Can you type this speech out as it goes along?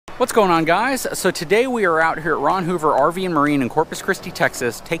What's going on, guys? So today we are out here at Ron Hoover RV and Marine in Corpus Christi,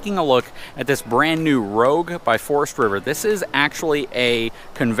 Texas, taking a look at this brand new Rogue by Forest River. This is actually a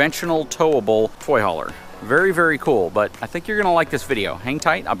conventional towable toy hauler. Very, very cool, but I think you're gonna like this video. Hang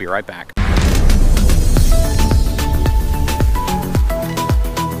tight, I'll be right back.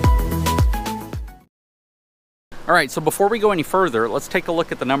 All right, so before we go any further, let's take a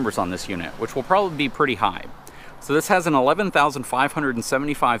look at the numbers on this unit, which will probably be pretty high. So this has an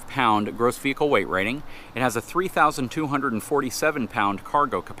 11,575 pound gross vehicle weight rating. It has a 3,247 pound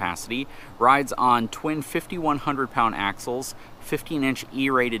cargo capacity, rides on twin 5,100 pound axles, 15-inch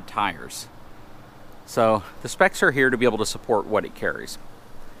E-rated tires. So the specs are here to be able to support what it carries.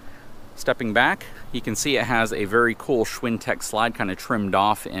 Stepping back, you can see it has a very cool Schwintek slide kind of trimmed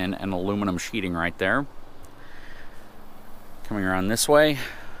off in an aluminum sheeting right there. Coming around this way,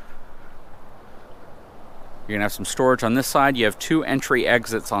 you're gonna have some storage on this side. You have two entry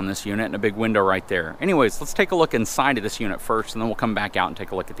exits on this unit and a big window right there. Anyways, let's take a look inside of this unit first, and then we'll come back out and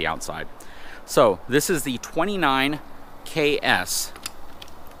take a look at the outside. So this is the 29KS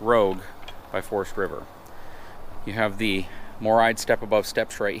Rogue by Forest River. You have the Moride step above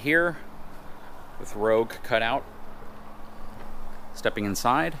steps right here with Rogue cut out. Stepping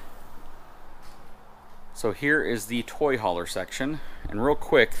inside. So here is the toy hauler section, and real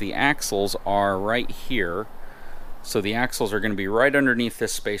quick, the axles are right here. So the axles are going to be right underneath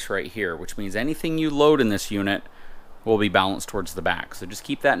this space right here, which means anything you load in this unit will be balanced towards the back. So just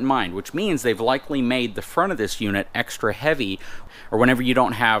keep that in mind, which means they've likely made the front of this unit extra heavy, or whenever you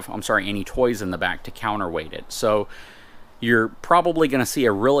don't have, any toys in the back to counterweight it. So you're probably going to see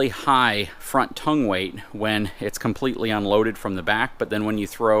a really high front tongue weight when it's completely unloaded from the back, but then when you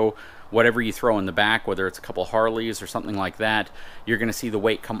throw whatever you throw in the back, whether it's a couple Harleys or something like that, you're going to see the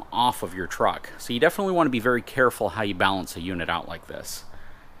weight come off of your truck. So you definitely want to be very careful how you balance a unit out like this.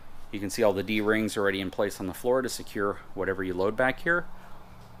 You can see all the D-rings already in place on the floor to secure whatever you load back here.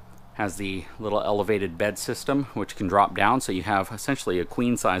 Has the little elevated bed system, which can drop down, so you have essentially a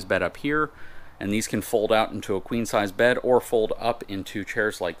queen-size bed up here, and these can fold out into a queen-size bed or fold up into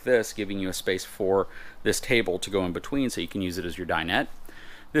chairs like this, giving you a space for this table to go in between so you can use it as your dinette.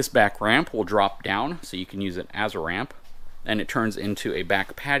 This back ramp will drop down, so you can use it as a ramp, and it turns into a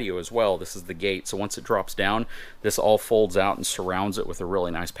back patio as well. This is the gate, so once it drops down, this all folds out and surrounds it with a really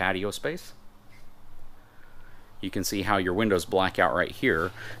nice patio space. You can see how your windows black out right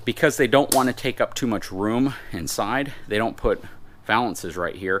here. Because they don't want to take up too much room inside, they don't put valances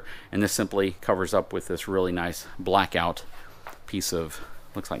right here, and this simply covers up with this really nice blackout piece of,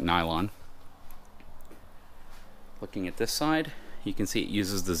 looks like nylon. Looking at this side, you can see it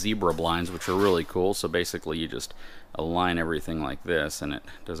uses the zebra blinds, which are really cool. So basically you just align everything like this, and it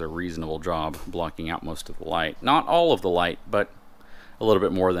does a reasonable job blocking out most of the light. Not all of the light, but a little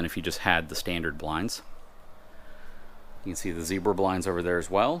bit more than if you just had the standard blinds. You can see the zebra blinds over there as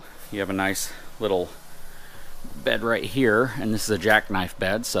well. You have a nice little bed right here, and this is a jackknife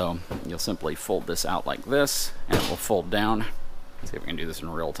bed, so you'll simply fold this out like this, and it will fold down. Let's see if we can do this in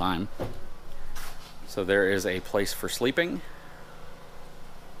real time. So there is a place for sleeping.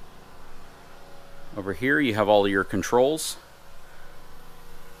 Over here you have all of your controls.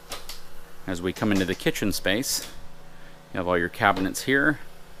 As we come into the kitchen space, you have all your cabinets here.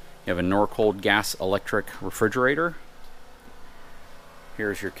 You have a Norcold gas electric refrigerator.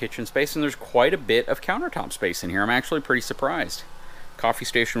 Here's your kitchen space, and there's quite a bit of countertop space in here. I'm actually pretty surprised. Coffee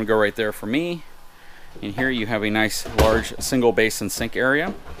station would go right there for me. And here you have a nice large single basin sink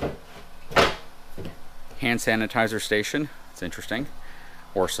area. Hand sanitizer station, it's interesting,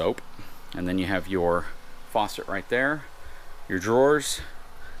 or soap. And then you have your faucet right there, your drawers.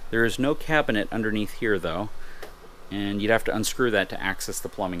 There is no cabinet underneath here though, and you'd have to unscrew that to access the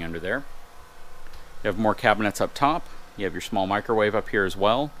plumbing under there. You have more cabinets up top. You have your small microwave up here as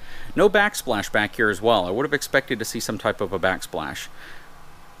well. No backsplash back here as well. I would have expected to see some type of a backsplash.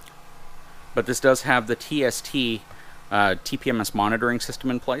 But this does have the TST TPMS monitoring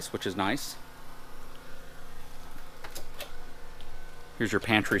system in place, which is nice. Here's your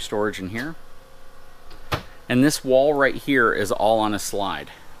pantry storage in here. And this wall right here is all on a slide.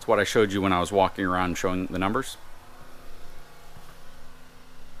 It's what I showed you when I was walking around showing the numbers.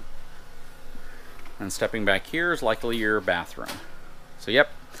 And stepping back here is likely your bathroom. So yep,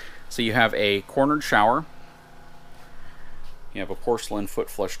 so you have a cornered shower. You have a porcelain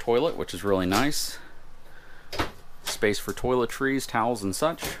foot flush toilet, which is really nice. Space for toiletries, towels, and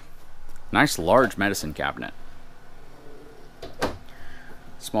such. Nice large medicine cabinet.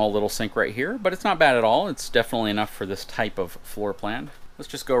 Small little sink right here, but it's not bad at all. It's definitely enough for this type of floor plan. Let's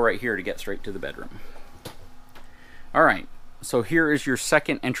just go right here to get straight to the bedroom. All right, So here is your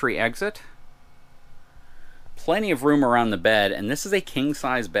second entry exit. Plenty of room around the bed, and this is a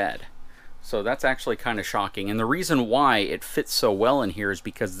king-size bed. So that's actually kind of shocking. And the reason why it fits so well in here is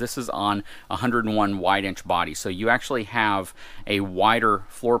because this is on a 101 wide inch body. So you actually have a wider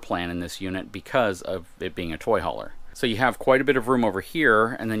floor plan in this unit because of it being a toy hauler. So you have quite a bit of room over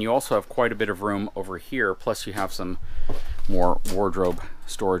here, and then you also have quite a bit of room over here. Plus you have some more wardrobe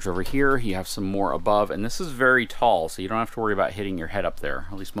storage over here. You have some more above, and this is very tall, so you don't have to worry about hitting your head up there.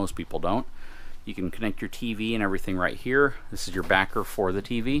 At least most people don't. You can connect your TV and everything right here. This is your backer for the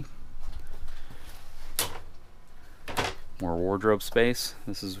TV. More wardrobe space.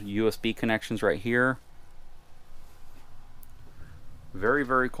 This is USB connections right here. Very,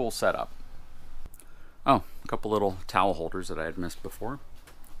 very cool setup. Oh, a couple little towel holders that I had missed before.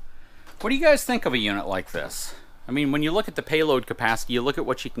 What do you guys think of a unit like this? I mean, when you look at the payload capacity, you look at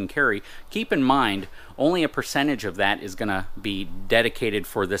what you can carry, keep in mind only a percentage of that is going to be dedicated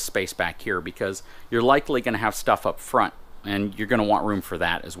for this space back here, because you're likely going to have stuff up front and you're going to want room for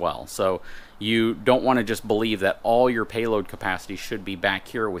that as well. So you don't want to just believe that all your payload capacity should be back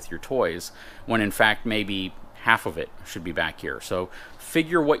here with your toys, when in fact maybe half of it should be back here. So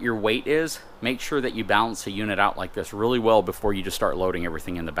figure what your weight is. Make sure that you balance a unit out like this really well before you just start loading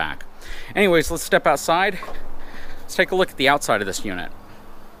everything in the back. Anyways, let's step outside. Let's take a look at the outside of this unit.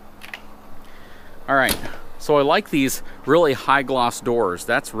 All right, so I like these really high gloss doors.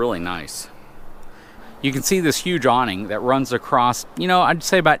 That's really nice. You can see this huge awning that runs across, you know, I'd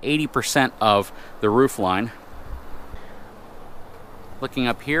say about 80% of the roof line. Looking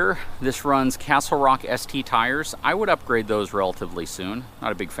up here, this runs Castle Rock ST tires. I would upgrade those relatively soon.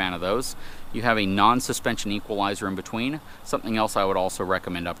 Not a big fan of those. You have a non-suspension equalizer in between. Something else I would also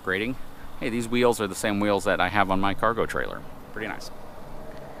recommend upgrading. Hey, these wheels are the same wheels that I have on my cargo trailer. Pretty nice.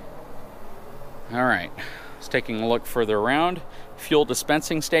 All right, just taking a look further around. Fuel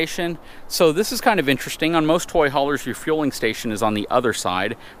dispensing station. So this is kind of interesting. On most toy haulers, your fueling station is on the other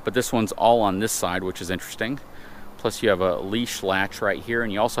side, but this one's all on this side, which is interesting. Plus you have a leash latch right here,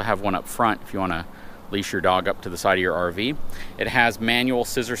 and you also have one up front if you want to leash your dog up to the side of your RV. It has manual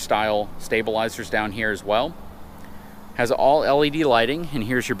scissor style stabilizers down here as well. Has all LED lighting, and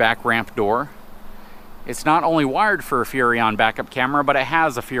here's your back ramp door. It's not only wired for a Furrion backup camera, but it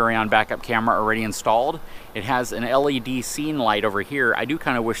has a Furrion backup camera already installed. It has an LED scene light over here. I do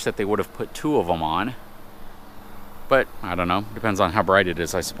kind of wish that they would have put two of them on, but I don't know, depends on how bright it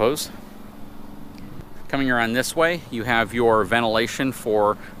is, I suppose. Coming around this way, you have your ventilation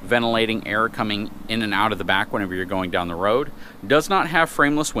for ventilating air coming in and out of the back whenever you're going down the road. Does not have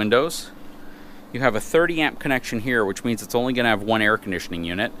frameless windows. You have a 30 amp connection here, which means it's only going to have one air conditioning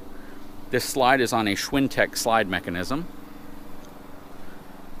unit. This slide is on a Schwintek slide mechanism.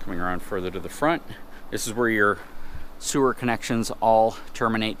 Coming around further to the front, this is where your sewer connections all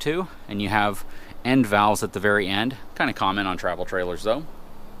terminate to, and you have end valves at the very end. Kind of common on travel trailers though.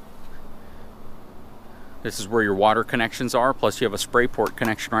 This is where your water connections are, plus you have a spray port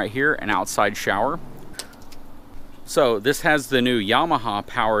connection right here, an outside shower. So this has the new Yamaha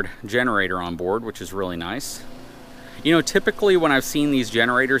powered generator on board, which is really nice. You know, typically when I've seen these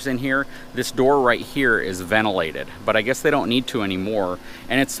generators in here, this door right here is ventilated, but I guess they don't need to anymore.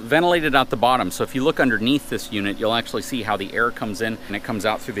 And it's ventilated out the bottom, so if you look underneath this unit, you'll actually see how the air comes in and it comes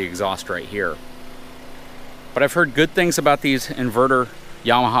out through the exhaust right here. But I've heard good things about these inverter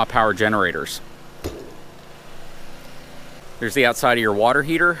Yamaha power generators. There's the outside of your water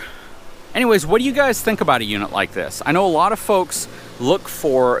heater. Anyways, what do you guys think about a unit like this? I know a lot of folks look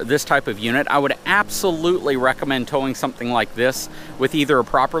for this type of unit. I would absolutely recommend towing something like this with either a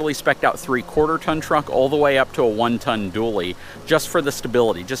properly spec'd out 3/4 ton truck all the way up to a 1 ton dually, just for the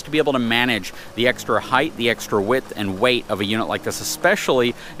stability, just to be able to manage the extra height, the extra width and weight of a unit like this,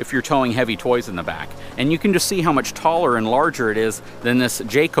 especially if you're towing heavy toys in the back. And you can just see how much taller and larger it is than this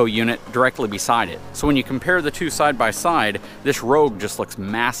Jayco unit directly beside it. So when you compare the two side by side, this Rogue just looks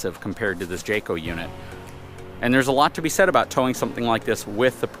massive compared to this Jayco unit. And there's a lot to be said about towing something like this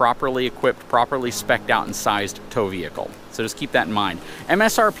with the properly equipped, properly spec'd out and sized tow vehicle. So just keep that in mind.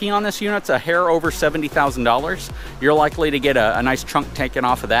 MSRP on this unit's a hair over $70,000. You're likely to get a nice chunk taken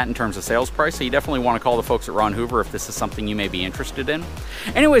off of that in terms of sales price, so you definitely want to call the folks at Ron Hoover if this is something you may be interested in.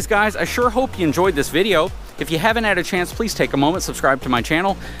 Anyways, guys, I sure hope you enjoyed this video. If you haven't had a chance, please take a moment, subscribe to my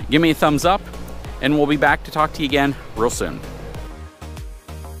channel, give me a thumbs up, and we'll be back to talk to you again real soon.